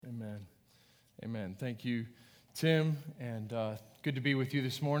Amen. Thank you, Tim, and good to be with you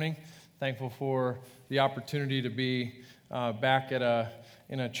this morning. Thankful for the opportunity to be back in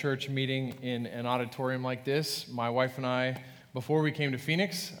a church meeting in an auditorium like this. My wife and I, before we came to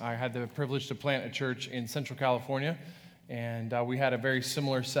Phoenix, I had the privilege to plant a church in Central California, and we had a very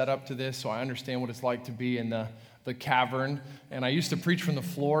similar setup to this, so I understand what it's like to be in the cavern. And I used to preach from the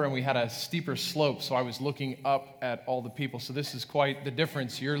floor, and we had a steeper slope, so I was looking up at all the people. So this is quite the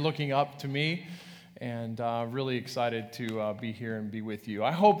difference. You're looking up to me, and really excited to be here and be with you.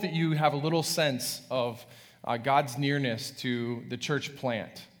 I hope that you have a little sense of God's nearness to the church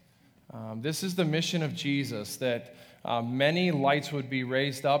plant. This is the mission of Jesus, that many lights would be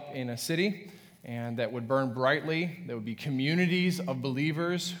raised up in a city, and that would burn brightly. There would be communities of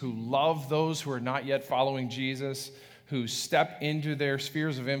believers who love those who are not yet following Jesus, who step into their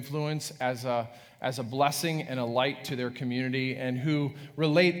spheres of influence as a blessing and a light to their community, and who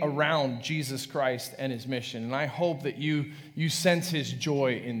relate around Jesus Christ and his mission. And I hope that you sense his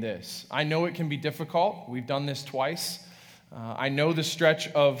joy in this. I know it can be difficult. We've done this twice. I know the stretch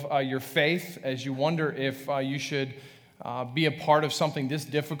of your faith as you wonder if you should be a part of something this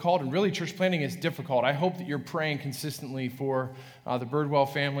difficult. And really, church planting is difficult. I hope that you're praying consistently for the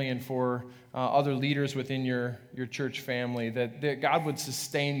Birdwell family and for other leaders within your church family, that God would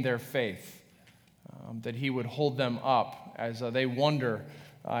sustain their faith, that he would hold them up as they wonder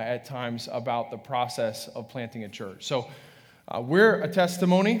at times about the process of planting a church. So we're a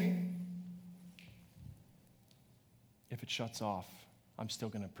testimony. If it shuts off, I'm still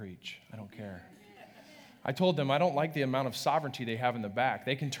going to preach. I don't care. I told them I don't like the amount of sovereignty they have in the back.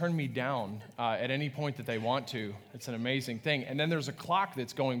 They can turn me down at any point that they want to. It's an amazing thing. And then there's a clock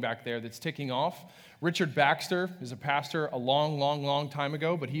that's going back there that's ticking off. Richard Baxter is a pastor a long time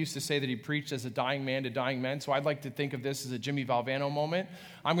ago, but he used to say that he preached as a dying man to dying men. So I'd like to think of this as a Jimmy Valvano moment.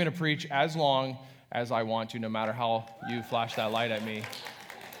 I'm going to preach as long as I want to, no matter how you flash that light at me.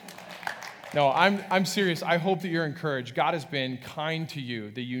 No, I'm serious. I hope that you're encouraged. God has been kind to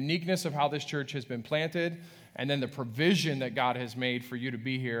you. The uniqueness of how this church has been planted, and then the provision that God has made for you to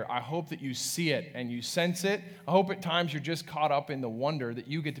be here, I hope that you see it and you sense it. I hope at times you're just caught up in the wonder that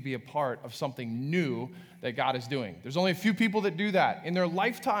you get to be a part of something new that God is doing. There's only a few people that do that in their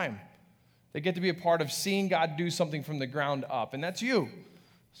lifetime. They get to be a part of seeing God do something from the ground up, and that's you.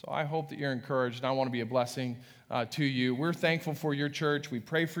 So I hope that you're encouraged, and I want to be a blessing to you. We're thankful for your church. We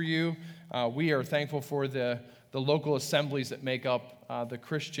pray for you. We are thankful for the local assemblies that make up the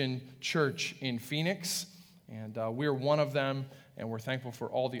Christian church in Phoenix, and we're one of them, and we're thankful for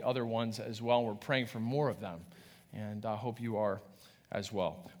all the other ones as well. We're praying for more of them, and I hope you are as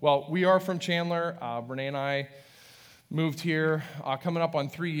well. Well, we are from Chandler. Renee and I moved here coming up on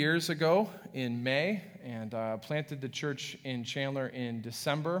 3 years ago in May, and planted the church in Chandler in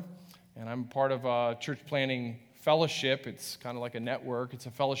December, and I'm part of a church planting fellowship. It's kind of like a network. It's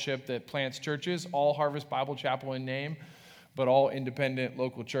a fellowship that plants churches, all Harvest Bible Chapel in name, but all independent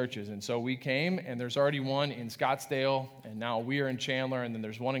local churches. And so we came, and there's already one in Scottsdale, and now we are in Chandler, and then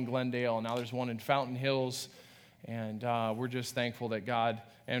there's one in Glendale, and now there's one in Fountain Hills, and we're just thankful that God,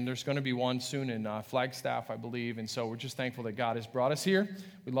 and there's going to be one soon in Flagstaff, I believe, and so we're just thankful that God has brought us here.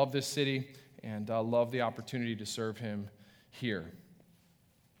 We love this city, and love the opportunity to serve him here.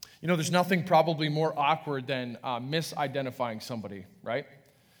 You know, there's nothing probably more awkward than misidentifying somebody, right?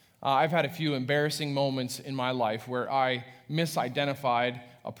 I've had a few embarrassing moments in my life where I misidentified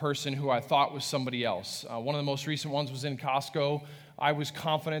a person who I thought was somebody else. One of the most recent ones was in Costco. I was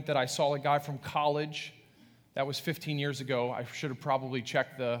confident that I saw a guy from college. That was 15 years ago. I should have probably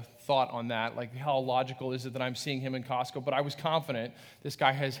checked the thought on that. Like, how logical is it that I'm seeing him in Costco? But I was confident this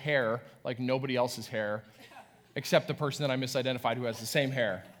guy has hair like nobody else's hair, except the person that I misidentified who has the same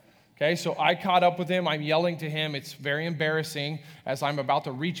hair. Okay, so I caught up with him. I'm yelling to him. It's very embarrassing as I'm about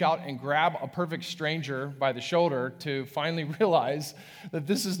to reach out and grab a perfect stranger by the shoulder to finally realize that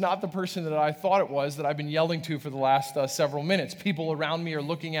this is not the person that I thought it was that I've been yelling to for the last several minutes. People around me are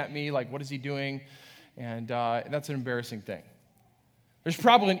looking at me like, what is he doing? And that's an embarrassing thing. There's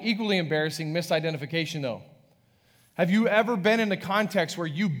probably an equally embarrassing misidentification, though. Have you ever been in a context where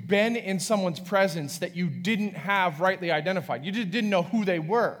you've been in someone's presence that you didn't have rightly identified? You just didn't know who they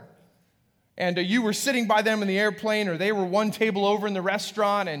were. And you were sitting by them in the airplane, or they were one table over in the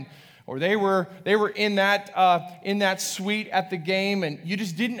restaurant, or they were in that suite at the game, and you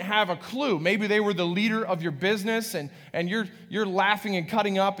just didn't have a clue. Maybe they were the leader of your business, and you're laughing and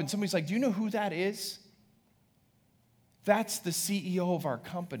cutting up, and somebody's like, "Do you know who that is?" That's the CEO of our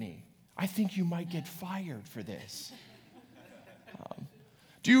company. I think you might get fired for this.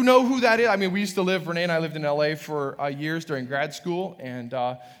 Do you know who that is? I mean, Renee and I lived in LA for years during grad school, and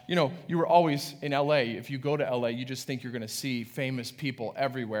you were always in LA. If you go to LA, you just think you're going to see famous people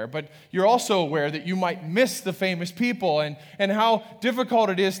everywhere, but you're also aware that you might miss the famous people and how difficult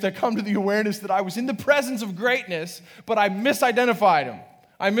it is to come to the awareness that I was in the presence of greatness, but I misidentified him.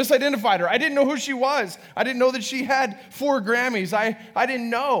 I misidentified her. I didn't know who she was. I didn't know that she had 4 Grammys. I didn't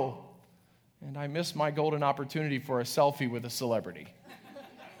know. And I missed my golden opportunity for a selfie with a celebrity.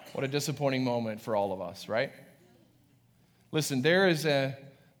 What a disappointing moment for all of us, right? Listen, there's a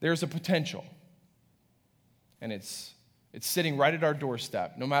potential, and it's sitting right at our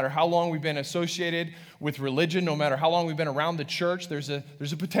doorstep. No matter how long we've been associated with religion, no matter how long we've been around the church, there's a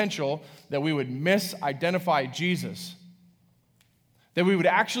potential that we would misidentify Jesus, that we would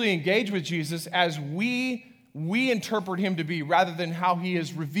actually engage with Jesus as we interpret him to be rather than how he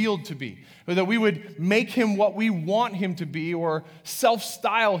is revealed to be. Or that we would make him what we want him to be or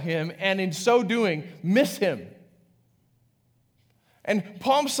self-style him, and in so doing, miss him. And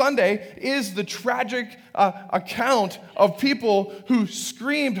Palm Sunday is the tragic account of people who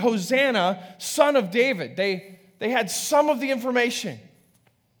screamed, "Hosanna, Son of David." They had some of the information.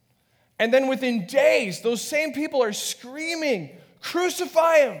 And then within days, those same people are screaming,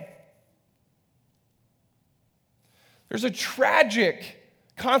 "Crucify him." There's a tragic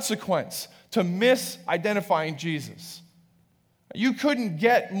consequence to misidentifying Jesus. You couldn't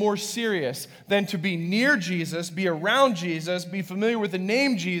get more serious than to be near Jesus, be around Jesus, be familiar with the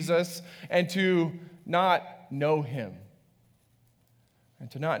name Jesus, and to not know him. And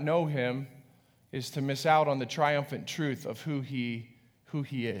to not know him is to miss out on the triumphant truth of who he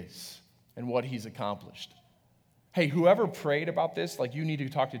is and what he's accomplished. Hey, whoever prayed about this, you need to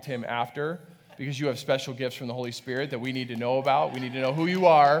talk to Tim after, because you have special gifts from the Holy Spirit that we need to know about. We need to know who you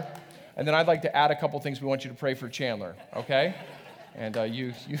are. And then I'd like to add a couple things we want you to pray for Chandler, okay? And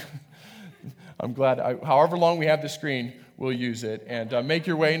I'm glad, however long we have the screen, we'll use it. And make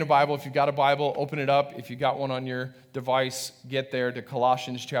your way in the Bible. If you've got a Bible, open it up. If you got one on your device, get there to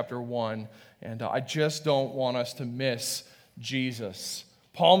Colossians chapter 1. And I just don't want us to miss Jesus.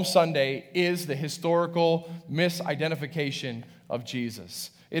 Palm Sunday is the historical misidentification of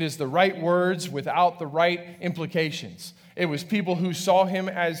Jesus. It is the right words without the right implications. It was people who saw him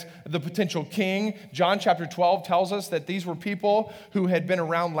as the potential king. John chapter 12 tells us that these were people who had been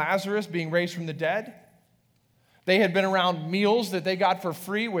around Lazarus being raised from the dead. They had been around meals that they got for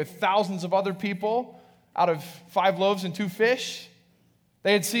free with thousands of other people out of 5 loaves and 2 fish.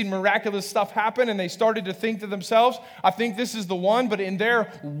 They had seen miraculous stuff happen, and they started to think to themselves, I think this is the one. But in their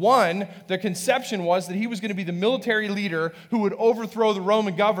one, the conception was that he was going to be the military leader who would overthrow the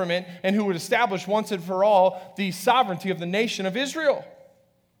Roman government and who would establish once and for all the sovereignty of the nation of Israel.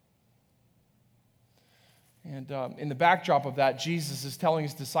 And in the backdrop of that, Jesus is telling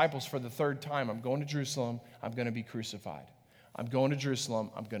his disciples for the 3rd time, I'm going to Jerusalem, I'm going to be crucified. I'm going to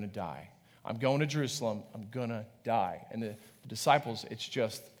Jerusalem, I'm going to die. I'm going to Jerusalem, I'm going to die. And the disciples, it's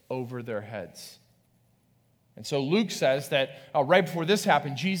just over their heads. And so Luke says that right before this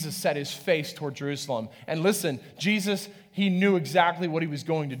happened, Jesus set his face toward Jerusalem. And listen, Jesus, he knew exactly what he was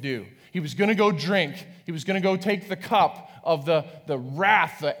going to do. He was going to go drink. He was going to go take the cup of the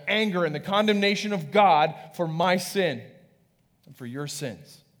wrath, the anger, and the condemnation of God for my sin and for your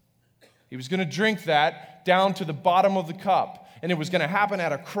sins. He was going to drink that down to the bottom of the cup. And it was going to happen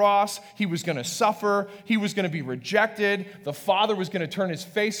at a cross. He was going to suffer. He was going to be rejected. The Father was going to turn his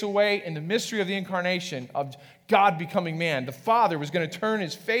face away in the mystery of the incarnation, of God becoming man. The Father was going to turn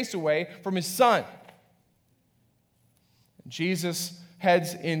his face away from his Son. Jesus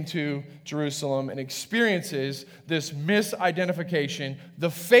heads into Jerusalem and experiences this misidentification, the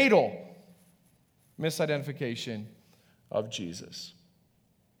fatal misidentification of Jesus.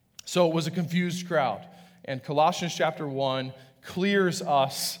 So it was a confused crowd. And Colossians chapter 1 clears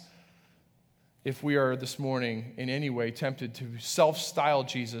us if we are this morning in any way tempted to self-style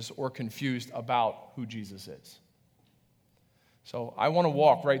Jesus or confused about who Jesus is. So I want to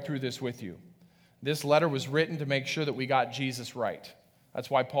walk right through this with you. This letter was written to make sure that we got Jesus right.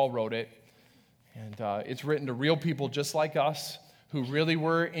 That's why Paul wrote it. And it's written to real people just like us who really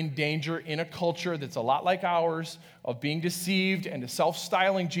were in danger in a culture that's a lot like ours of being deceived and to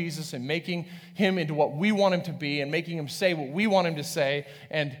self-styling Jesus and making him into what we want him to be and making him say what we want him to say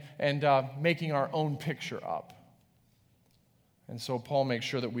and making our own picture up. And so Paul makes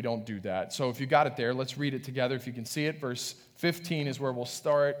sure that we don't do that. So if you got it there, let's read it together. If you can see it, verse 15 is where we'll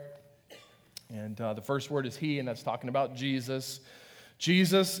start. And the first word is he, and that's talking about Jesus.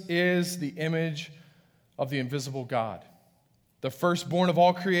 Jesus is the image of the invisible God, the firstborn of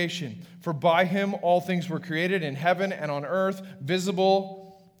all creation. For by him all things were created in heaven and on earth,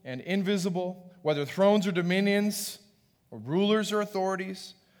 visible and invisible, whether thrones or dominions, or rulers or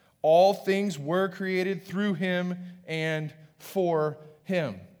authorities, all things were created through him and for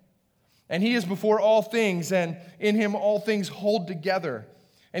him. And he is before all things, and in him all things hold together.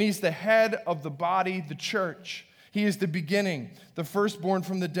 And he's the head of the body, the church. He is the beginning, the firstborn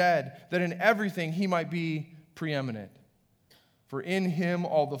from the dead, that in everything he might be preeminent. For in him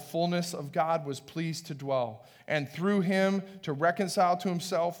all the fullness of God was pleased to dwell, and through him to reconcile to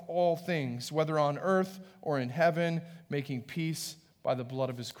himself all things, whether on earth or in heaven, making peace by the blood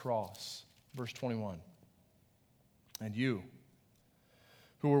of his cross. Verse 21. And you,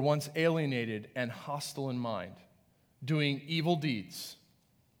 who were once alienated and hostile in mind, doing evil deeds,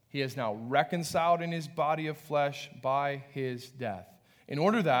 he has now reconciled in his body of flesh by his death, in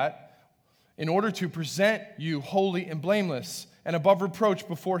order to present you holy and blameless and above reproach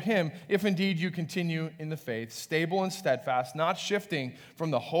before him, if indeed you continue in the faith, stable and steadfast, not shifting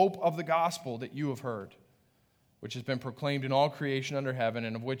from the hope of the gospel that you have heard, which has been proclaimed in all creation under heaven,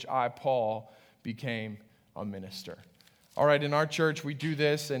 and of which I, Paul, became a minister. All right, in our church, we do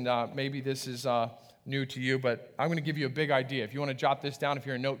this, and maybe this is new to you, but I'm going to give you a big idea. If you want to jot this down, if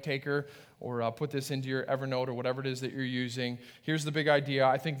you're a note taker, or put this into your Evernote or whatever it is that you're using, here's the big idea.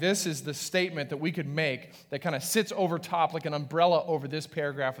 I think this is the statement that we could make that kind of sits over top like an umbrella over this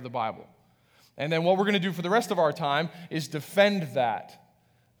paragraph of the Bible. And then what we're going to do for the rest of our time is defend that,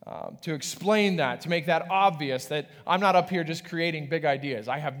 to explain that, to make that obvious that I'm not up here just creating big ideas.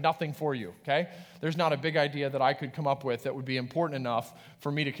 I have nothing for you, okay? There's not a big idea that I could come up with that would be important enough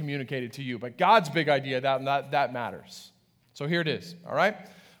for me to communicate it to you. But God's big idea, that matters. So here it is, all right?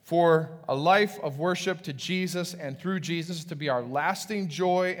 For a life of worship to Jesus and through Jesus to be our lasting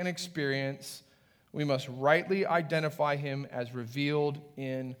joy and experience, we must rightly identify him as revealed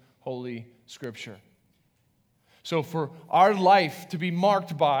in Holy Scripture. So for our life to be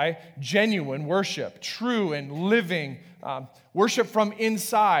marked by genuine worship, true and living worship from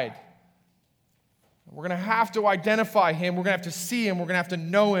inside, we're going to have to identify him, we're going to have to see him, we're going to have to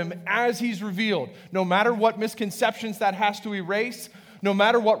know him as he's revealed. No matter what misconceptions that has to erase, no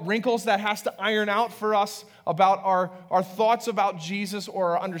matter what wrinkles that has to iron out for us about our thoughts about Jesus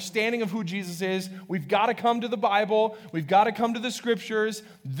or our understanding of who Jesus is, we've got to come to the Bible. We've got to come to the Scriptures.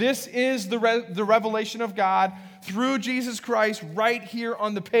 This is the revelation of God through Jesus Christ right here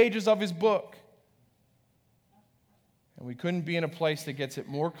on the pages of his book. And we couldn't be in a place that gets it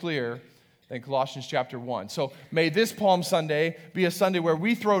more clear than Colossians chapter 1. So may this Palm Sunday be a Sunday where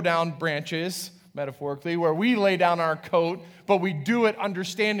we throw down branches, metaphorically, where we lay down our coat, but we do it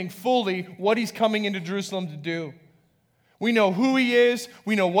understanding fully what he's coming into Jerusalem to do. We know who he is,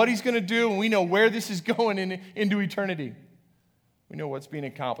 we know what he's going to do, and we know where this is going into eternity. We know what's being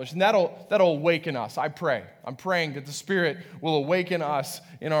accomplished, and that'll awaken us, I pray. I'm praying that the Spirit will awaken us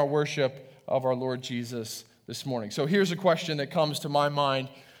in our worship of our Lord Jesus this morning. So here's a question that comes to my mind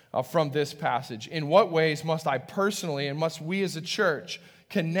from this passage. In what ways must I personally, and must we as a church,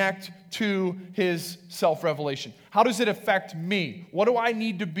 connect to his self-revelation? How does it affect me? What do I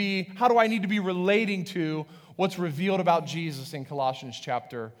need to be? How do I need to be relating to what's revealed about Jesus in Colossians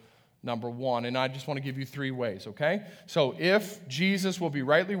chapter number 1? And I just want to give you 3 ways, okay? So if Jesus will be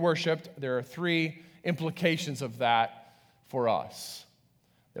rightly worshiped, there are 3 implications of that for us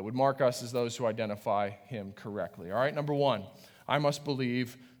that would mark us as those who identify him correctly. All right, number 1, I must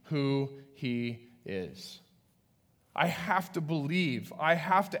believe who he is. I have to believe. I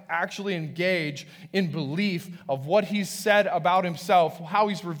have to actually engage in belief of what he's said about himself, how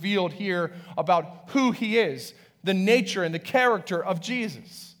he's revealed here about who he is, the nature and the character of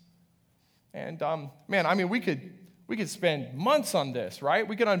Jesus. And we could spend months on this, right?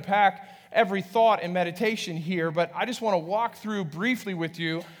 We could unpack every thought and meditation here, but I just want to walk through briefly with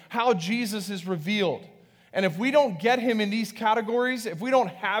you how Jesus is revealed. And if we don't get him in these categories, if we don't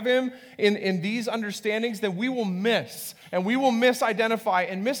have him in these understandings, then we will miss. And we will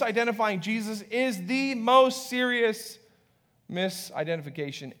misidentify. And misidentifying Jesus is the most serious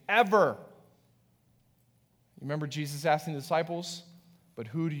misidentification ever. Remember Jesus asking the disciples, "But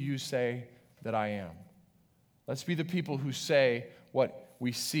who do you say that I am?" Let's be the people who say what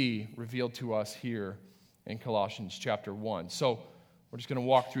we see revealed to us here in Colossians chapter 1. So we're just going to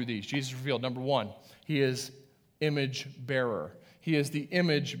walk through these. Jesus revealed, number 1, he is image bearer. He is the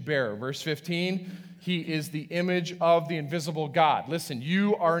image bearer. Verse 15, he is the image of the invisible God. Listen,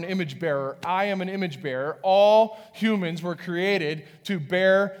 you are an image bearer. I am an image bearer. All humans were created to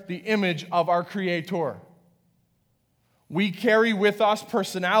bear the image of our Creator. We carry with us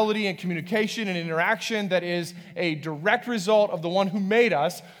personality and communication and interaction that is a direct result of the one who made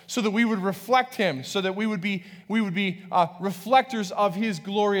us, so that we would reflect him, so that we would be reflectors of his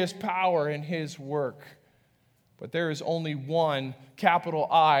glorious power and his work. But there is only one capital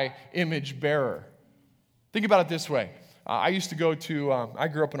I image bearer. Think about it this way. I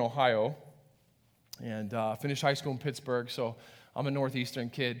grew up in Ohio and finished high school in Pittsburgh, so I'm a Northeastern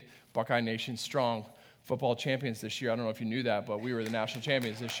kid, Buckeye Nation strong. Football champions this year. I don't know if you knew that, but we were the national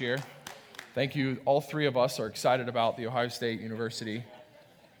champions this year. Thank you. All three of us are excited about the Ohio State University.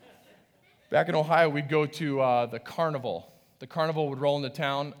 Back in Ohio, we'd go to the carnival. The carnival would roll into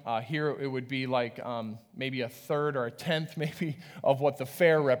town. Here, it would be like maybe a third or a tenth, maybe, of what the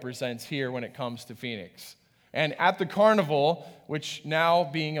fair represents here when it comes to Phoenix. And at the carnival, which now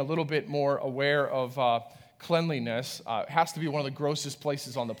being a little bit more aware of cleanliness, has to be one of the grossest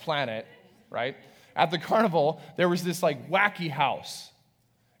places on the planet, right? At the carnival, there was this like wacky house.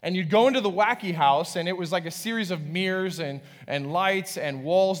 And you'd go into the wacky house, and it was like a series of mirrors and lights and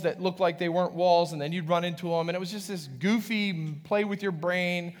walls that looked like they weren't walls, and then you'd run into them, and it was just this goofy, play with your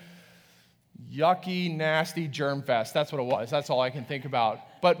brain, yucky, nasty germ fest. That's what it was. That's all I can think about.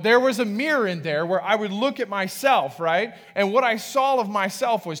 But there was a mirror in there where I would look at myself, right? And what I saw of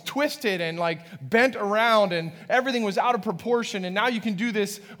myself was twisted and like bent around, and everything was out of proportion. And now you can do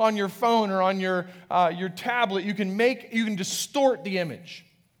this on your phone or on your tablet. You can distort the image.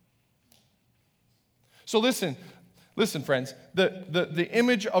 So listen, friends. The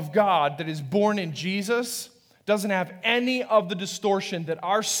image of God that is born in Jesus doesn't have any of the distortion that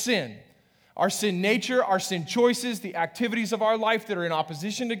our sin nature, our sin choices, the activities of our life that are in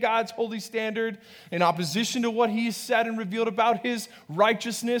opposition to God's holy standard, in opposition to what He's said and revealed about His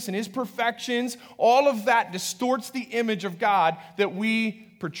righteousness and His perfections, all of that distorts the image of God that we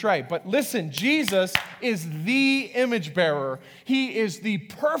portray. But listen, Jesus is the image bearer. He is the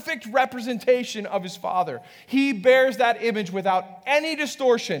perfect representation of His Father. He bears that image without any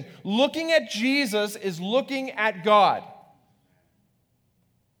distortion. Looking at Jesus is looking at God.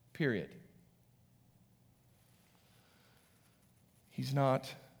 Period. He's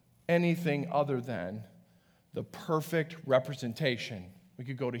not anything other than the perfect representation. We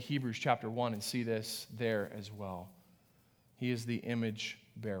could go to Hebrews chapter 1 and see this there as well. He is the image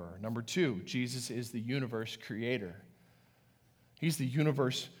bearer. Number 2, Jesus is the universe creator. He's the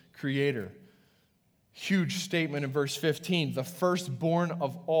universe creator. Huge statement in verse 15, the firstborn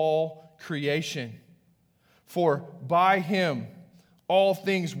of all creation. For by him all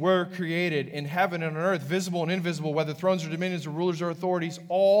things were created in heaven and on earth, visible and invisible, whether thrones or dominions or rulers or authorities.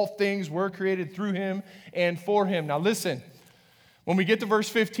 All things were created through him and for him. Now listen, when we get to verse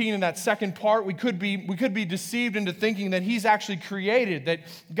 15 in that second part, we could be deceived into thinking that he's actually created, that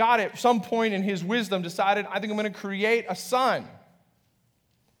God at some point in his wisdom decided, I think I'm going to create a son.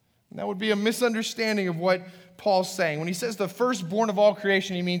 And that would be a misunderstanding of what Paul's saying. When he says the firstborn of all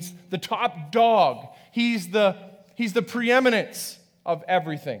creation, he means the top dog. He's the preeminence of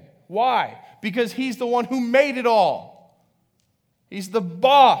everything. Why? Because he's the one who made it all. He's the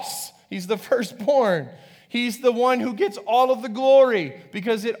boss. He's the firstborn. He's the one who gets all of the glory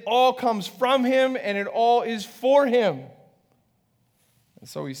because it all comes from him and it all is for him. And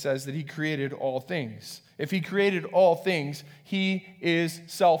so he says that he created all things. If he created all things, he is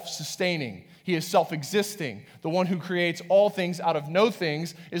self-sustaining. He is self-existing. The one who creates all things out of no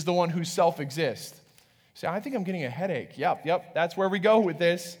things is the one who self-exists. Say, I think I'm getting a headache. Yep, that's where we go with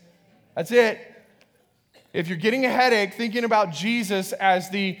this. That's it. If you're getting a headache thinking about Jesus as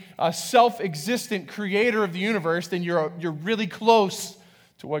the self-existent creator of the universe, then you're really close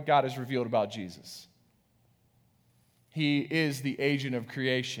to what God has revealed about Jesus. He is the agent of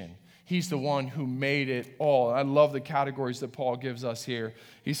creation. He's the one who made it all. I love the categories that Paul gives us here.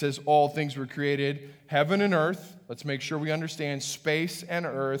 He says all things were created, heaven and earth. Let's make sure we understand space and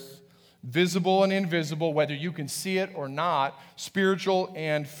earth. Visible and invisible, whether you can see it or not. Spiritual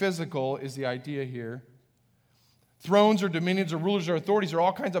and physical is the idea here. Thrones or dominions or rulers or authorities are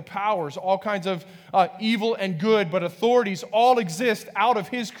all kinds of powers, all kinds of evil and good, but authorities all exist out of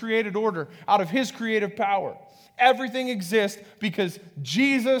his created order, out of his creative power. Everything exists because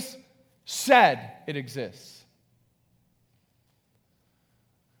Jesus said it exists.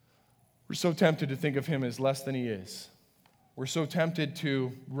 We're so tempted to think of him as less than he is. We're so tempted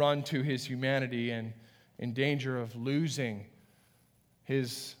to run to his humanity and in danger of losing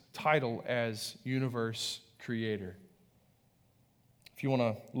his title as universe creator. If you want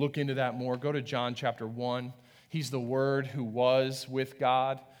to look into that more, go to John chapter 1. He's the Word who was with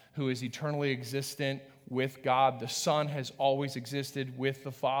God, who is eternally existent with God. The Son has always existed with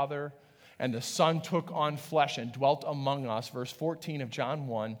the Father. and the Son took on flesh and dwelt among us. Verse 14 of John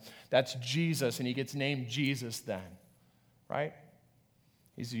 1, that's Jesus, and he gets named Jesus then, right?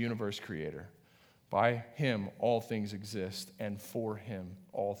 He's the universe creator. By him, all things exist, and for him,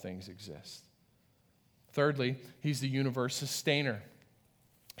 all things exist. Thirdly, he's the universe sustainer.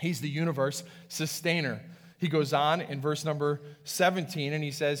 He's the universe sustainer. He goes on in verse number 17, and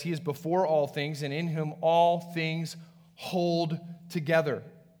he says, he is before all things, and in him all things hold together.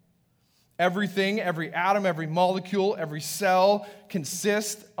 Everything, every atom, every molecule, every cell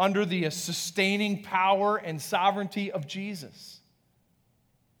consists under the sustaining power and sovereignty of Jesus.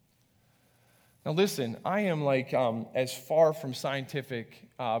 Now listen, I am like as far from scientific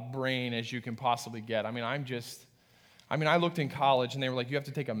brain as you can possibly get. I looked in college and they were like, you have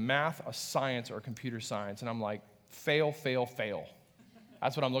to take a math, a science, or a computer science. And I'm like, fail, fail, fail.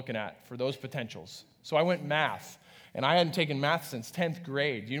 That's what I'm looking at for those potentials. So I went math. And I hadn't taken math since 10th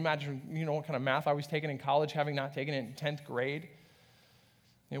grade. Do you imagine, what kind of math I was taking in college, having not taken it in 10th grade?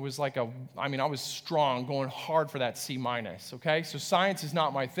 It was like I was strong, going hard for that C-, okay? So science is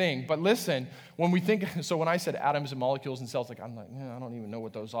not my thing. But listen, when I said atoms and molecules and cells, I don't even know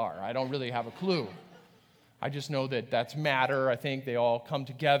what those are. I don't really have a clue. I just know that that's matter. I think they all come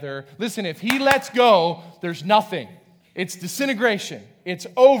together. Listen, if he lets go, there's nothing. It's disintegration. It's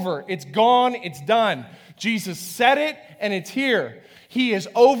over. It's gone. It's done. Jesus said it, and it's here. He is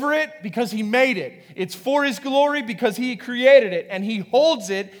over it because he made it. It's for his glory because he created it, and he holds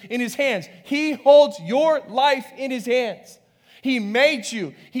it in his hands. He holds your life in his hands. He made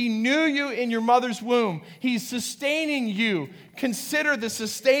you. He knew you in your mother's womb. He's sustaining you. Consider the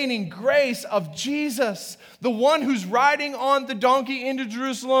sustaining grace of Jesus, the one who's riding on the donkey into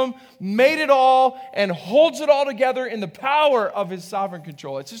Jerusalem, made it all, and holds it all together in the power of his sovereign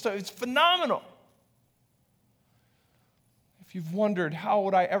control. It's phenomenal. If you've wondered, how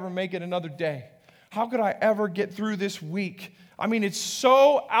would I ever make it another day? How could I ever get through this week? It's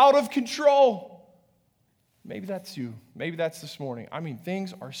so out of control. Maybe that's you. Maybe that's this morning.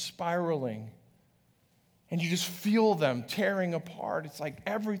 Things are spiraling. And you just feel them tearing apart. It's like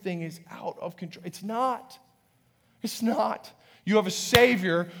everything is out of control. It's not. It's not. You have a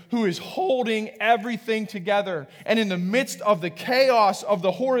Savior who is holding everything together. And in the midst of the chaos of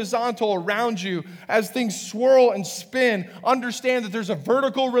the horizontal around you, as things swirl and spin, understand that there's a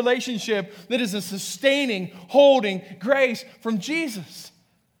vertical relationship that is a sustaining, holding grace from Jesus.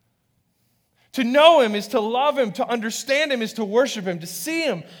 To know him is to love him. To understand him is to worship him. To see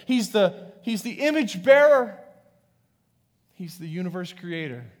him, he's the image bearer. He's the universe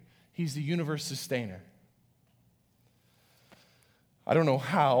creator. He's the universe sustainer. I don't know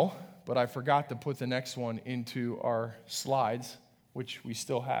how, but I forgot to put the next one into our slides, which we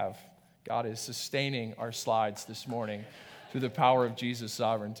still have. God is sustaining our slides this morning through the power of Jesus'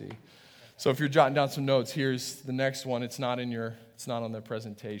 sovereignty. So if you're jotting down some notes, here's the next one. It's not on the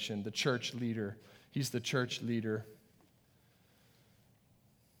presentation. The church leader. He's the church leader.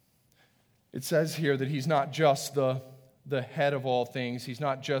 It says here that he's not just the head of all things. He's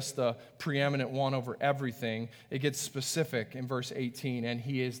not just the preeminent one over everything. It gets specific in verse 18, and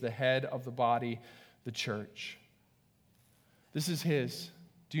he is the head of the body, the church. This is his.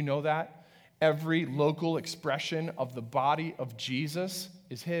 Do you know that? Every local expression of the body of Jesus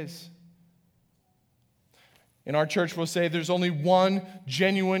is his. In our church, we'll say there's only one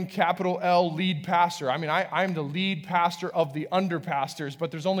genuine, capital L, lead pastor. I'm the lead pastor of the under-pastors, but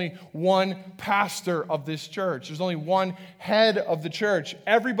there's only one pastor of this church. There's only one head of the church.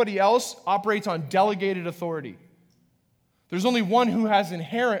 Everybody else operates on delegated authority. There's only one who has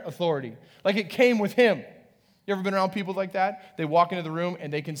inherent authority, like it came with him. You ever been around people like that? They walk into the room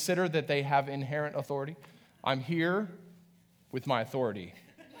and they consider that they have inherent authority. I'm here with my authority.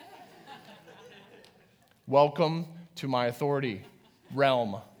 Welcome to my authority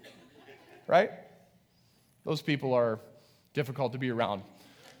realm, right? Those people are difficult to be around.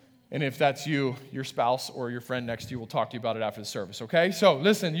 And if that's you, your spouse or your friend next to you will talk to you about it after the service, okay? So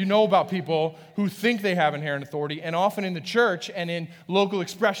listen, you know about people who think they have inherent authority, and often in the church and in local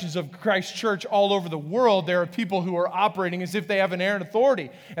expressions of Christ's church all over the world, there are people who are operating as if they have inherent authority,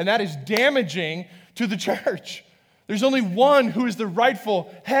 and that is damaging to the church. There's only one who is the rightful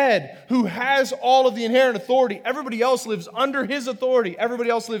head, who has all of the inherent authority. Everybody else lives under his authority. Everybody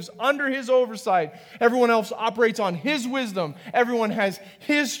else lives under his oversight. Everyone else operates on his wisdom. Everyone has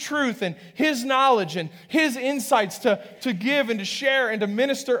his truth and his knowledge and his insights to give and to share and to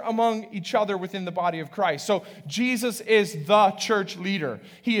minister among each other within the body of Christ. So Jesus is the church leader.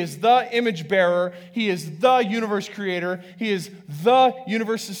 He is the image bearer. He is the universe creator. He is the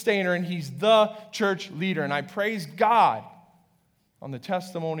universe sustainer, and he's the church leader. And I praise God on the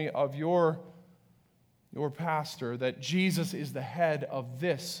testimony of your pastor that Jesus is the head of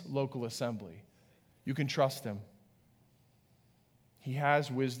this local assembly. You can trust him. He has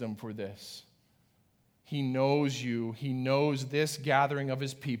wisdom for this. He knows you. He knows this gathering of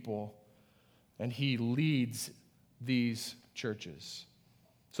his people, and he leads these churches.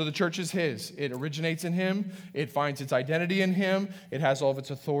 So the church is his. It originates in him. It finds its identity in him. It has all of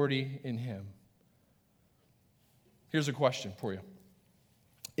its authority in him. Here's a question for you.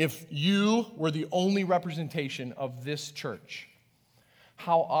 If you were the only representation of this church,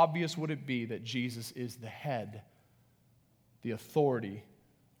 how obvious would it be that Jesus is the head, the authority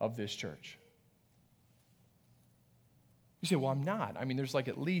of this church? You say, well, I'm not. I mean, there's like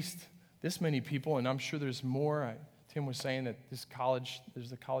at least this many people, and I'm sure there's more. Tim was saying that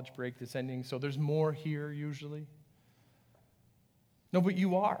there's a college break that's ending, so there's more here usually. No, but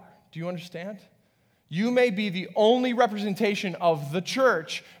you are. Do you understand? You may be the only representation of the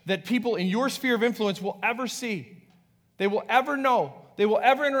church that people in your sphere of influence will ever see. They will ever know. They will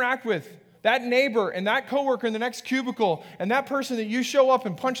ever interact with. That neighbor and that coworker in the next cubicle and that person that you show up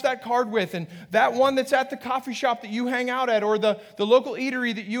and punch that card with and that one that's at the coffee shop that you hang out at or the local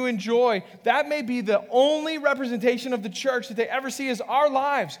eatery that you enjoy, that may be the only representation of the church that they ever see as our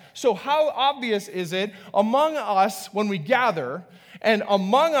lives. So how obvious is it among us when we gather and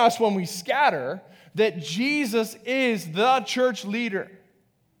among us when we scatter that Jesus is the church leader?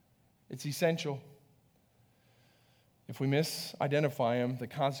 It's essential. If we misidentify him, the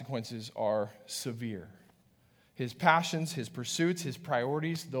consequences are severe. His passions, his pursuits, his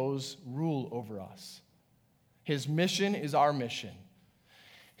priorities, those rule over us. His mission is our mission.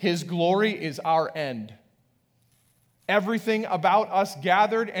 His glory is our end. Everything about us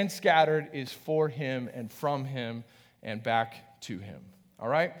gathered and scattered is for him and from him and back to him. All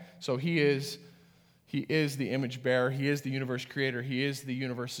right? So he is the image bearer. He is the universe creator. He is the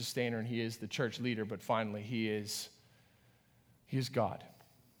universe sustainer. And he is the church leader. But finally, he is God.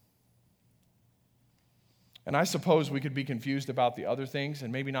 And I suppose we could be confused about the other things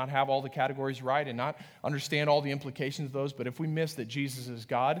and maybe not have all the categories right and not understand all the implications of those. But if we miss that Jesus is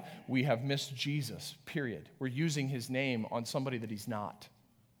God, we have missed Jesus, period. We're using his name on somebody that he's not.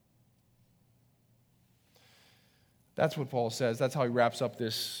 That's what Paul says. That's how he wraps up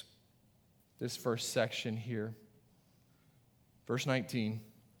this first section here. Verse 19.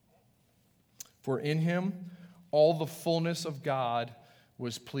 For in him all the fullness of God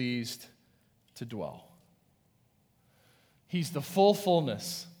was pleased to dwell. He's the full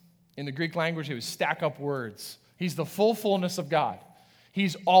fullness. In the Greek language, it was stack up words. He's the full fullness of God.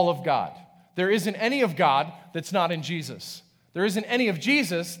 He's all of God. There isn't any of God that's not in Jesus. There isn't any of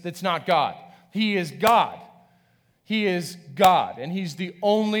Jesus that's not God. He is God. He is God, and he's the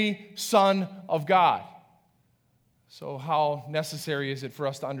only Son of God. So how necessary is it for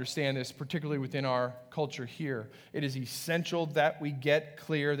us to understand this, particularly within our culture here? It is essential that we get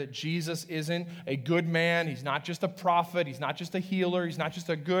clear that Jesus isn't a good man. He's not just a prophet. He's not just a healer. He's not just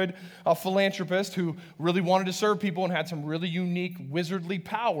a good philanthropist who really wanted to serve people and had some really unique wizardly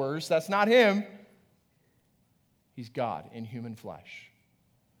powers. That's not him. He's God in human flesh.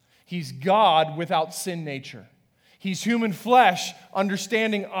 He's God without sin nature. He's human flesh,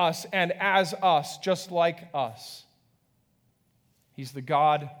 understanding us and as us, just like us. He's the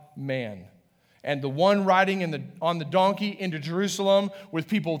God-man. And the one riding on the donkey into Jerusalem with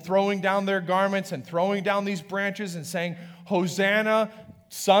people throwing down their garments and throwing down these branches and saying, Hosanna,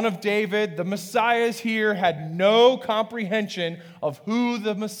 Son of David, the Messiah is here, had no comprehension of who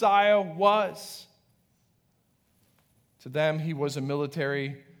the Messiah was. To them, he was a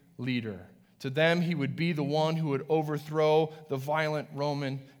military leader. To them, he would be the one who would overthrow the violent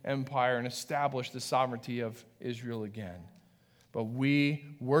Roman Empire and establish the sovereignty of Israel again. But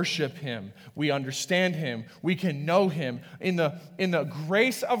we worship him. We understand him. We can know him. In the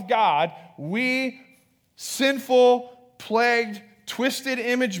grace of God, we sinful, plagued, twisted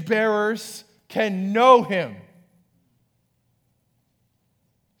image bearers can know him.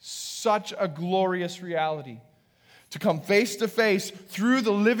 Such a glorious reality. To come face to face through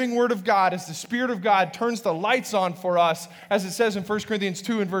the living Word of God as the Spirit of God turns the lights on for us, as it says in 1 Corinthians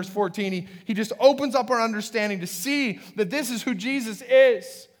 2 and verse 14. He just opens up our understanding to see that this is who Jesus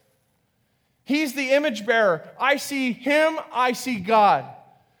is. He's the image bearer. I see him, I see God.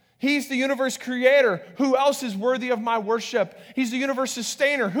 He's the universe creator. Who else is worthy of my worship? He's the universe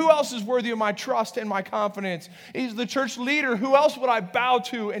sustainer. Who else is worthy of my trust and my confidence? He's the church leader. Who else would I bow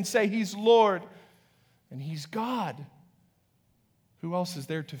to and say he's Lord? And he's God. Who else is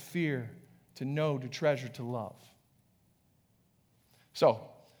there to fear, to know, to treasure, to love? So,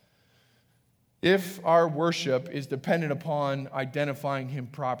 If our worship is dependent upon identifying him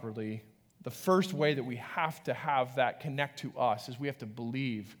properly, the first way that we have to have that connect to us is we have to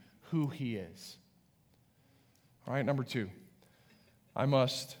believe who he is. All right, number 2, I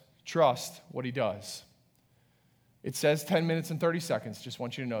must trust what he does. It says 10 minutes and 30 seconds. Just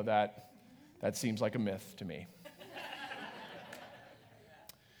want you to know that. That seems like a myth to me.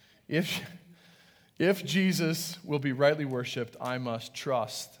 If Jesus will be rightly worshiped, I must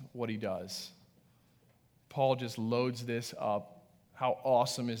trust what he does. Paul just loads this up. How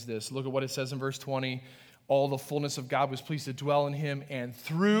awesome is this? Look at what it says in verse 20. All the fullness of God was pleased to dwell in him, and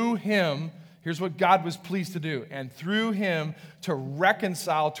through him, here's what God was pleased to do, and through him to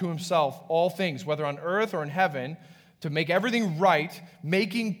reconcile to himself all things, whether on earth or in heaven, to make everything right,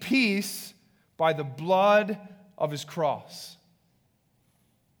 making peace by the blood of his cross.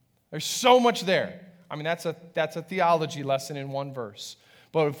 There's so much there. I mean, that's a theology lesson in one verse.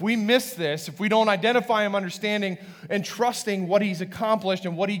 But if we miss this, if we don't identify him understanding and trusting what he's accomplished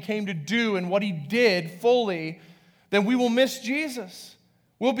and what he came to do and what he did fully, then we will miss Jesus.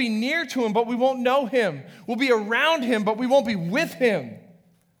 We'll be near to him, but we won't know him. We'll be around him, but we won't be with him.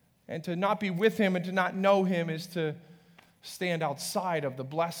 And to not be with him and to not know him is to stand outside of the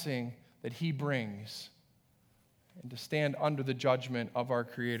blessing that he brings and to stand under the judgment of our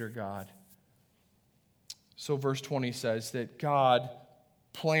Creator God. So verse 20 says that God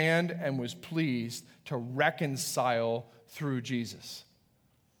planned and was pleased to reconcile through Jesus.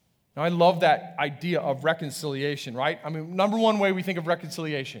 Now, I love that idea of reconciliation, right? I mean, number one way we think of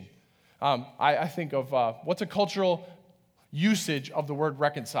reconciliation, I think of what's a cultural usage of the word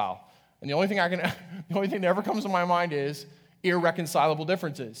reconcile. And the only thing that ever comes to my mind is irreconcilable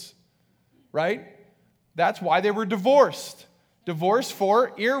differences, right? That's why they were divorced. Divorce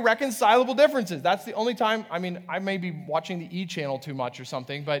for irreconcilable differences. That's the only time, I mean, I may be watching the E! Channel too much or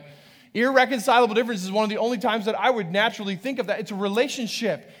something, but irreconcilable differences is one of the only times that I would naturally think of that. It's a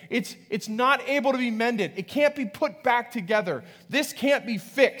relationship. It's not able to be mended. It can't be put back together. This can't be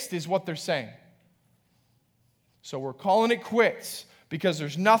fixed, is what they're saying. So we're calling it quits because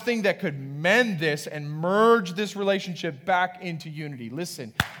there's nothing that could mend this and merge this relationship back into unity.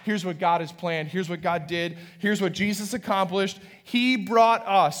 Listen, here's what God has planned. Here's what God did. Here's what Jesus accomplished. He brought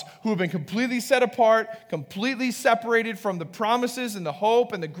us, who have been completely set apart, completely separated from the promises and the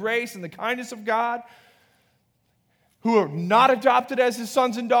hope and the grace and the kindness of God, who are not adopted as his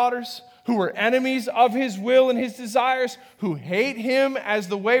sons and daughters, who are enemies of his will and his desires, who hate him as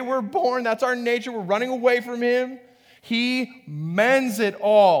the way we're born. That's our nature. We're running away from him. He mends it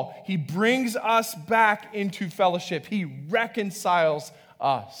all. He brings us back into fellowship. He reconciles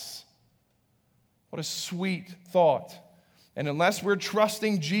us. What a sweet thought. And unless we're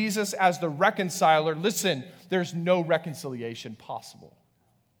trusting Jesus as the reconciler, listen, there's no reconciliation possible.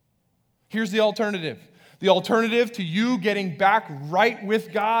 Here's the alternative. The alternative to you getting back right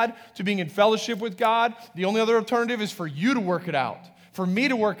with God, to being in fellowship with God, the only other alternative is for you to work it out, for me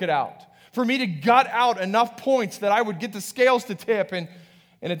to work it out. For me to gut out enough points that I would get the scales to tip. And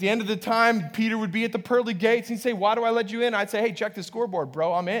at the end of the time, Peter would be at the pearly gates. And he'd say, why do I let you in? I'd say, hey, check the scoreboard,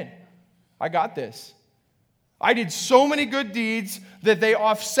 bro. I'm in. I got this. I did so many good deeds that they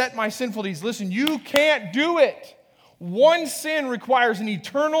offset my sinful deeds. Listen, you can't do it. One sin requires an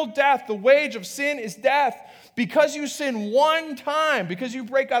eternal death. The wage of sin is death. Because you sin one time, because you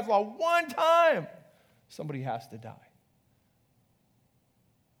break God's law one time, somebody has to die.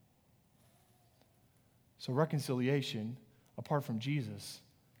 So reconciliation, apart from Jesus,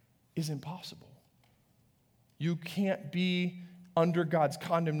 is impossible. You can't be under God's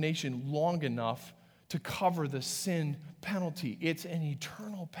condemnation long enough to cover the sin penalty. It's an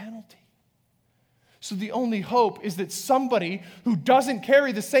eternal penalty. So the only hope is that somebody who doesn't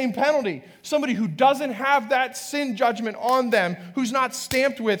carry the same penalty, somebody who doesn't have that sin judgment on them, who's not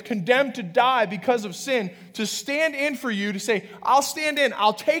stamped with, condemned to die because of sin, to stand in for you, to say, I'll stand in,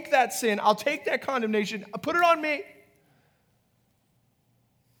 I'll take that sin, I'll take that condemnation, I'll put it on me.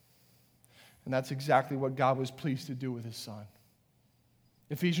 And that's exactly what God was pleased to do with his Son.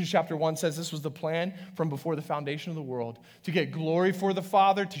 Ephesians chapter 1 says this was the plan from before the foundation of the world, to get glory for the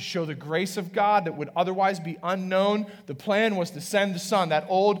Father, to show the grace of God that would otherwise be unknown. The plan was to send the Son. That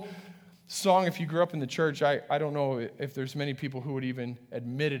old song, if you grew up in the church, I don't know if there's many people who would even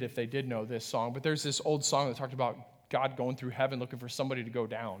admit it if they did know this song, but there's this old song that talked about God going through heaven looking for somebody to go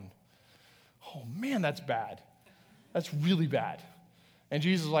down. Oh man, that's bad. That's really bad. And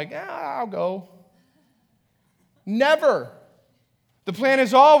Jesus is like, I'll go. Never. The plan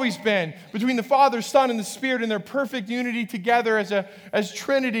has always been between the Father, Son, and the Spirit in their perfect unity together as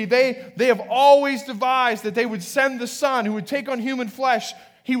Trinity. They have always devised that they would send the Son who would take on human flesh,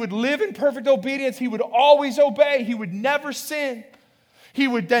 He would live in perfect obedience. He would always obey. He would never sin. He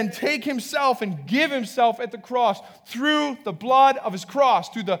would then take himself and give himself at the cross through the blood of his cross,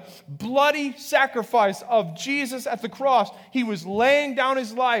 through the bloody sacrifice of Jesus at the cross. He was laying down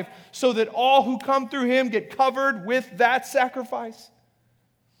his life so that all who come through him get covered with that sacrifice.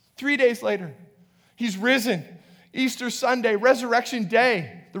 3 days later, he's risen. Easter Sunday, Resurrection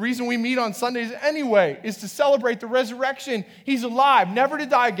Day. The reason we meet on Sundays anyway is to celebrate the resurrection. He's alive, never to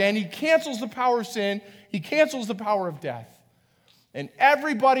die again. He cancels the power of sin. He cancels the power of death. And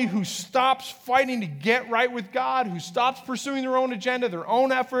everybody who stops fighting to get right with God, who stops pursuing their own agenda, their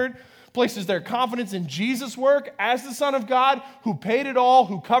own effort, places their confidence in Jesus' work as the Son of God, who paid it all,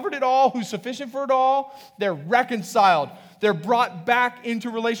 who covered it all, who's sufficient for it all, they're reconciled. They're brought back into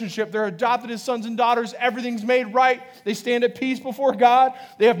relationship. They're adopted as sons and daughters. Everything's made right. They stand at peace before God.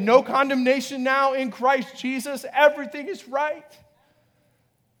 They have no condemnation now in Christ Jesus. Everything is right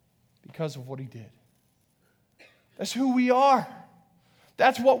because of what he did. That's who we are.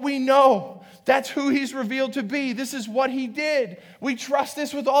 That's what we know. That's who he's revealed to be. This is what he did. We trust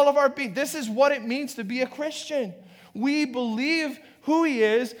this with all of our being. This is what it means to be a Christian. We believe who he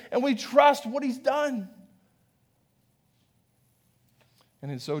is, and we trust what he's done.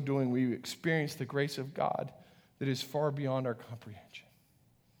 And in so doing, we experience the grace of God that is far beyond our comprehension.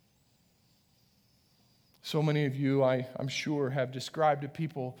 So many of you, I'm sure, have described to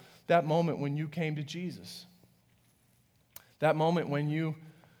people that moment when you came to Jesus. That moment when you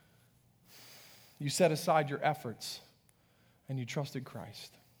set aside your efforts and you trusted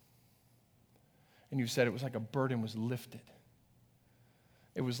Christ. And you said it was like a burden was lifted.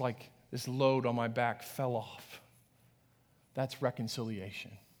 It was like this load on my back fell off. That's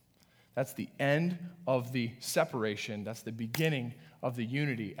reconciliation. That's the end of the separation. That's the beginning of the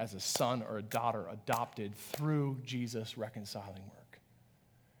unity as a son or a daughter adopted through Jesus' reconciling work.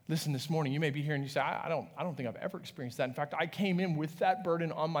 Listen, this morning, you may be here and you say, I don't think I've ever experienced that. In fact, I came in with that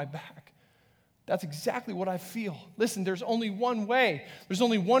burden on my back. That's exactly what I feel. Listen, there's only one way. There's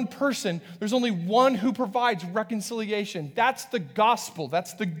only one person. There's only one who provides reconciliation. That's the gospel.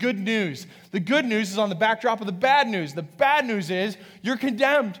 That's the good news. The good news is on the backdrop of the bad news. The bad news is you're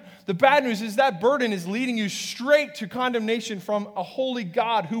condemned. The bad news is that burden is leading you straight to condemnation from a holy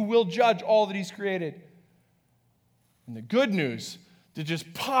God who will judge all that he's created. And the good news that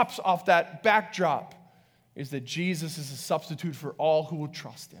just pops off that backdrop is that Jesus is a substitute for all who will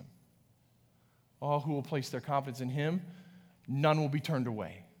trust him. All who will place their confidence in him, none will be turned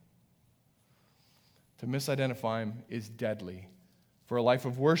away. To misidentify him is deadly. For a life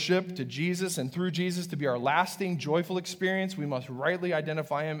of worship to Jesus and through Jesus to be our lasting, joyful experience, we must rightly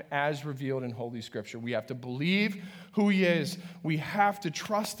identify him as revealed in Holy Scripture. We have to believe who he is. We have to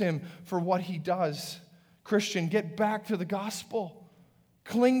trust him for what he does. Christian, get back to the gospel.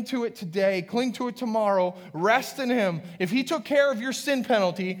 Cling to it today. Cling to it tomorrow. Rest in him. If he took care of your sin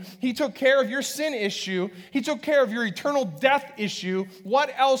penalty, he took care of your sin issue, he took care of your eternal death issue,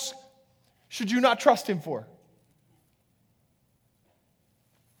 what else should you not trust him for?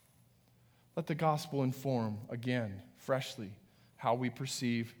 Let the gospel inform, again, freshly, how we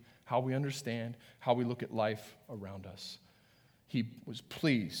perceive, how we understand, how we look at life around us. He was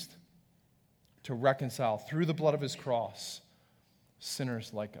pleased to reconcile through the blood of his cross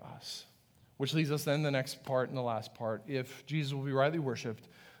sinners like us. Which leads us then to the next part and the last part. If Jesus will be rightly worshiped,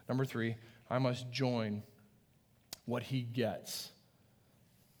 number 3, I must join what he gets.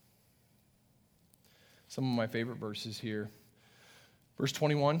 Some of my favorite verses here. Verse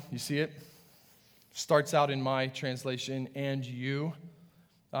 21, you see it? Starts out in my translation, and you.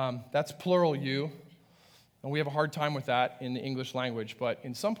 That's plural you. And we have a hard time with that in the English language, but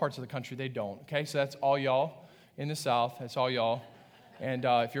in some parts of the country, they don't. Okay, so that's all y'all. In the South, that's all y'all. And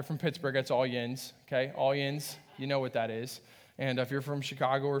if you're from Pittsburgh, it's all yins, okay? All yins, you know what that is. And if you're from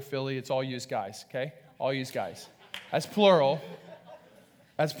Chicago or Philly, it's all yous guys, okay? All yous guys. That's plural.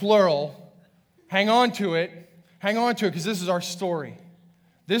 That's plural. Hang on to it. Hang on to it, because this is our story.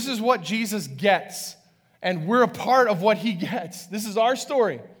 This is what Jesus gets, and we're a part of what he gets. This is our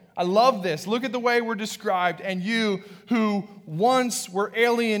story. I love this. Look at the way we're described. And you who once were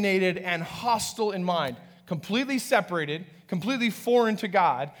alienated and hostile in mind, completely separated, completely foreign to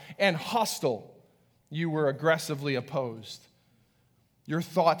God, and hostile. You were aggressively opposed. Your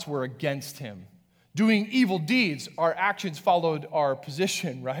thoughts were against him. Doing evil deeds, our actions followed our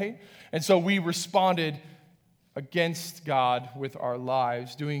position, right? And so we responded against God with our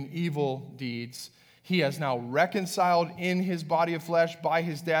lives, doing evil deeds. He has now reconciled in his body of flesh by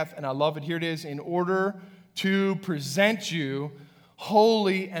his death, and I love it, here it is, in order to present you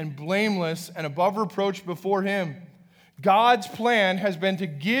holy and blameless and above reproach before him. God's plan has been to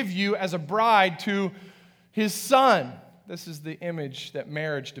give you as a bride to his Son. This is the image that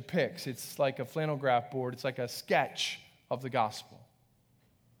marriage depicts. It's like a flannel graph board. It's like a sketch of the gospel.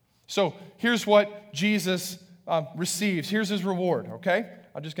 So here's what Jesus receives. Here's his reward, okay?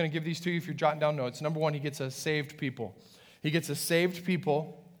 I'm just going to give these to you if you're jotting down notes. Number one, he gets a saved people. He gets a saved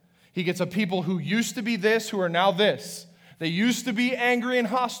people. He gets a people who used to be this, who are now this. They used to be angry and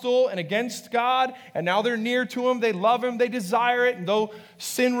hostile and against God, and now they're near to him. They love him. They desire it. And though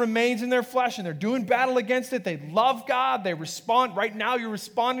sin remains in their flesh and they're doing battle against it, they love God. They respond. Right now, you're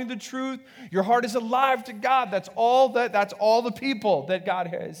responding to truth. Your heart is alive to God. That's all the people that God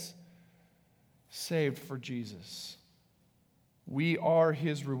has saved for Jesus. We are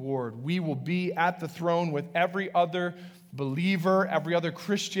his reward. We will be at the throne with every other believer, every other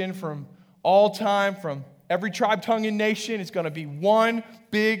Christian from all time, from every tribe, tongue, and nation. It's going to be one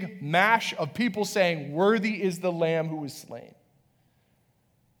big mash of people saying, "Worthy is the Lamb who was slain."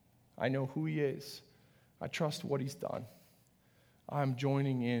 I know who he is. I trust what he's done. I'm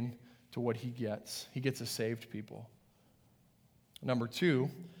joining in to what he gets. He gets a saved people. Number two,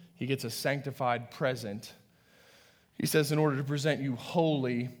 he gets a sanctified present. He says, in order to present you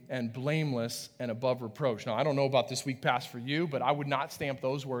holy and blameless and above reproach. Now, I don't know about this week past for you, but I would not stamp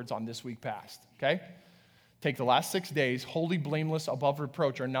those words on this week past, okay? Take the last 6 days, holy, blameless, above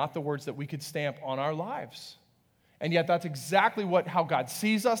reproach are not the words that we could stamp on our lives. And yet that's exactly how God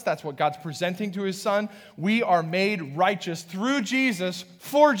sees us. That's what God's presenting to his Son. We are made righteous through Jesus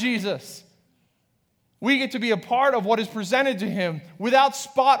for Jesus. We get to be a part of what is presented to him without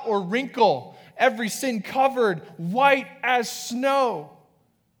spot or wrinkle. Every sin covered, white as snow.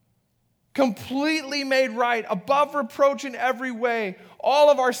 Completely made right, above reproach in every way. All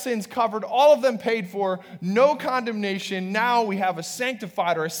of our sins covered, all of them paid for, no condemnation. Now we have a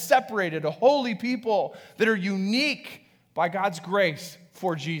sanctified or a separated, a holy people that are unique by God's grace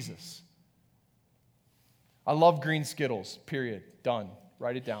for Jesus. I love green Skittles, period. Done.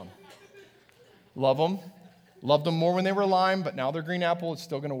 Write it down. Love them. Loved them more when they were lime, but now they're green apple. It's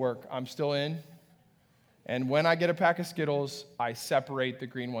still going to work. I'm still in. And when I get a pack of Skittles, I separate the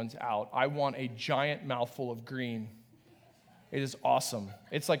green ones out. I want a giant mouthful of green. It is awesome.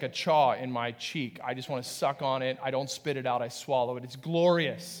 It's like a chaw in my cheek. I just want to suck on it. I don't spit it out. I swallow it. It's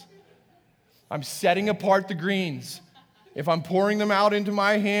glorious. I'm setting apart the greens. If I'm pouring them out into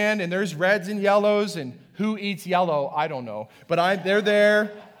my hand and there's reds and yellows, and who eats yellow, I don't know. But they're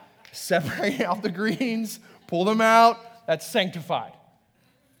there. Separate out the greens. Pull them out. That's sanctified.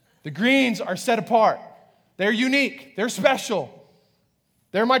 The greens are set apart. They're unique. They're special.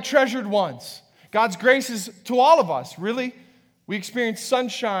 They're my treasured ones. God's grace is to all of us, really. We experience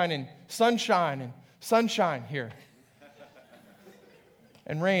sunshine and sunshine and sunshine here.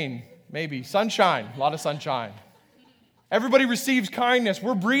 And rain, maybe. Sunshine, a lot of sunshine. Everybody receives kindness.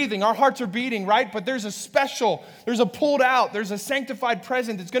 We're breathing. Our hearts are beating, right? But there's a pulled out, there's a sanctified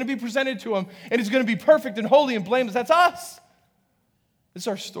present that's going to be presented to him, and it's going to be perfect and holy and blameless. That's us. It's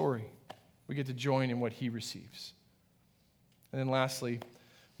our story. We get to join in what he receives. And then lastly,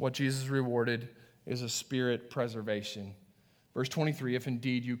 what Jesus rewarded is a spirit preservation. Verse 23, if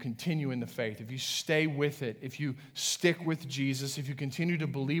indeed you continue in the faith, if you stay with it, if you stick with Jesus, if you continue to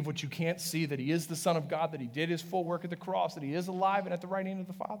believe what you can't see, that he is the Son of God, that he did his full work at the cross, that he is alive and at the right hand of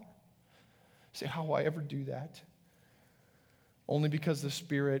the Father. Say, how will I ever do that? Only because the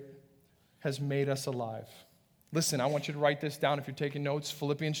Spirit has made us alive. Listen, I want you to write this down if you're taking notes.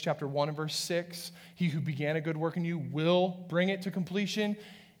 Philippians chapter 1 and verse 6. He who began a good work in you will bring it to completion.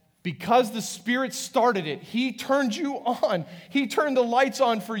 Because the Spirit started it, he turned you on. He turned the lights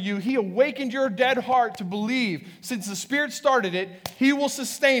on for you. He awakened your dead heart to believe. Since the Spirit started it, he will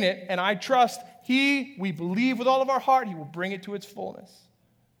sustain it. And I trust we believe with all of our heart, he will bring it to its fullness.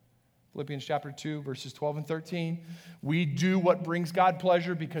 Philippians chapter 2, verses 12 and 13. We do what brings God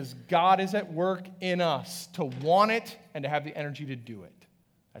pleasure because God is at work in us to want it and to have the energy to do it.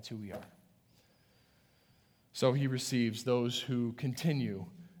 That's who we are. So he receives those who continue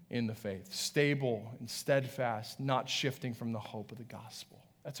in the faith, stable and steadfast, not shifting from the hope of the gospel.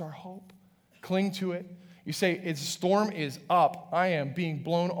 That's our hope. Cling to it. You say, its storm is up. I am being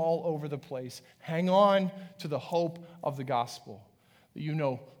blown all over the place. Hang on to the hope of the gospel. You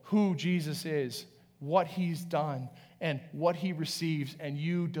know who Jesus is, what he's done, and what he receives, and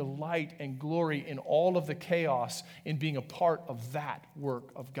you delight and glory in all of the chaos in being a part of that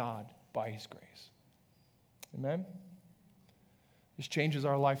work of God by his grace. Amen? This changes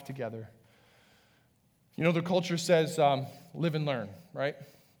our life together. You know, the culture says live and learn, right?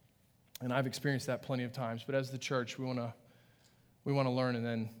 And I've experienced that plenty of times. But as the church, we want to learn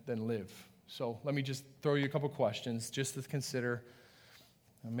and then live. So let me just throw you a couple questions just to consider,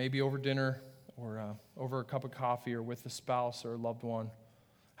 maybe over dinner or over a cup of coffee or with a spouse or a loved one.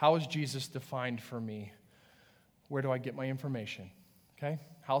 How is Jesus defined for me? Where do I get my information? Okay?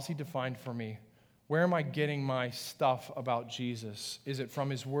 How is he defined for me? Where am I getting my stuff about Jesus? Is it from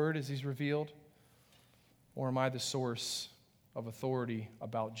his word as he's revealed? Or am I the source of authority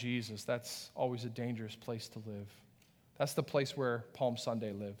about Jesus? That's always a dangerous place to live. That's the place where Palm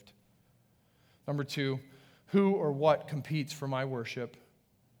Sunday lived. Number 2, who or what competes for my worship?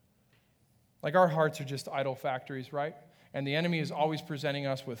 Like, our hearts are just idol factories, right? And the enemy is always presenting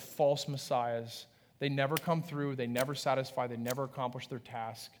us with false messiahs. They never come through, they never satisfy, they never accomplish their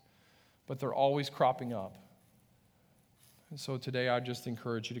task, but they're always cropping up. And so today I just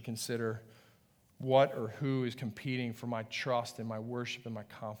encourage you to consider what or who is competing for my trust and my worship and my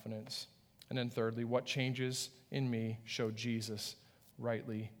confidence. And then thirdly, what changes in me show Jesus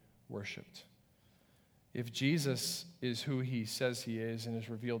rightly worshiped? If Jesus is who he says he is and is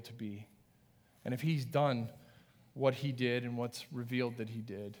revealed to be, and if he's done what he did and what's revealed that he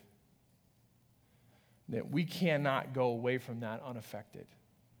did, that we cannot go away from that unaffected.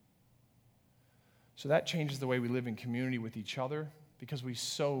 So that changes the way we live in community with each other, because we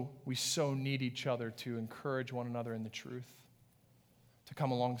so need each other to encourage one another in the truth, to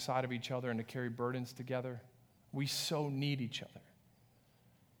come alongside of each other and to carry burdens together. We so need each other.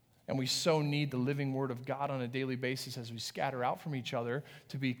 And we so need the living word of God on a daily basis as we scatter out from each other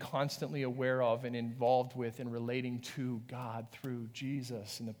to be constantly aware of and involved with and relating to God through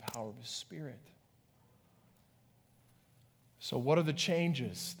Jesus and the power of his Spirit. So what are the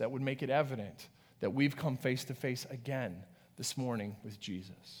changes that would make it evident that we've come face to face again this morning with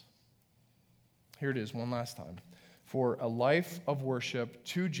Jesus? Here it is one last time. For a life of worship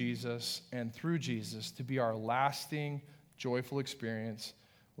to Jesus and through Jesus to be our lasting, joyful experience,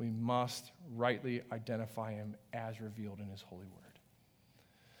 we must rightly identify him as revealed in his holy word.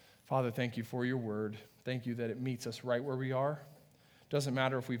 Father, thank you for your word. Thank you that it meets us right where we are. Doesn't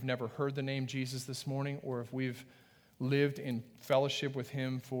matter if we've never heard the name Jesus this morning or if we've lived in fellowship with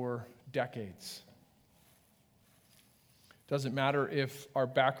him for decades. Doesn't matter if our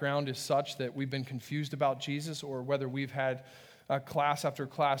background is such that we've been confused about Jesus or whether we've had class after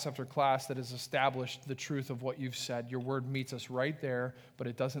class after class that has established the truth of what you've said. Your word meets us right there, but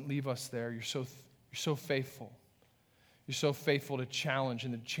it doesn't leave us there. You're so faithful. You're so faithful to challenge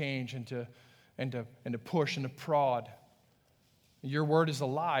and to change and to push and to prod. Your word is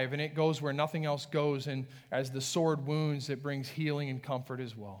alive, and it goes where nothing else goes, and as the sword wounds, it brings healing and comfort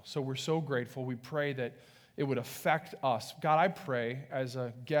as well. So we're so grateful. We pray that it would affect us. God, I pray as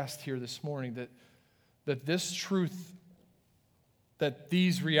a guest here this morning that this truth, that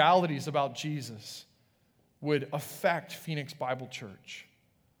these realities about Jesus would affect Phoenix Bible Church.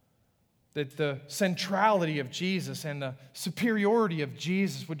 That the centrality of Jesus and the superiority of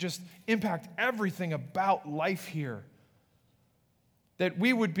Jesus would just impact everything about life here. That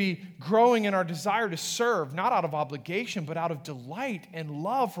we would be growing in our desire to serve, not out of obligation, but out of delight and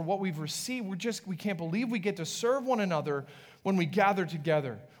love for what we've received. We can't believe we get to serve one another when we gather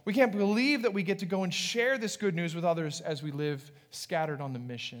together. We can't believe that we get to go and share this good news with others as we live scattered on the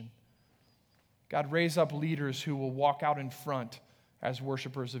mission. God, raise up leaders who will walk out in front as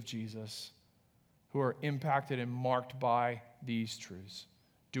worshipers of Jesus, who are impacted and marked by these truths.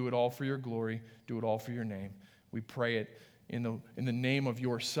 Do it all for your glory. Do it all for your name. We pray it in the name of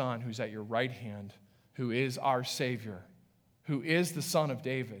your Son, who's at your right hand, who is our Savior, who is the Son of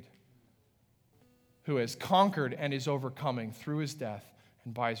David, who has conquered and is overcoming through his death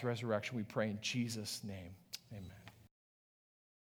and by his resurrection. We pray in Jesus' name.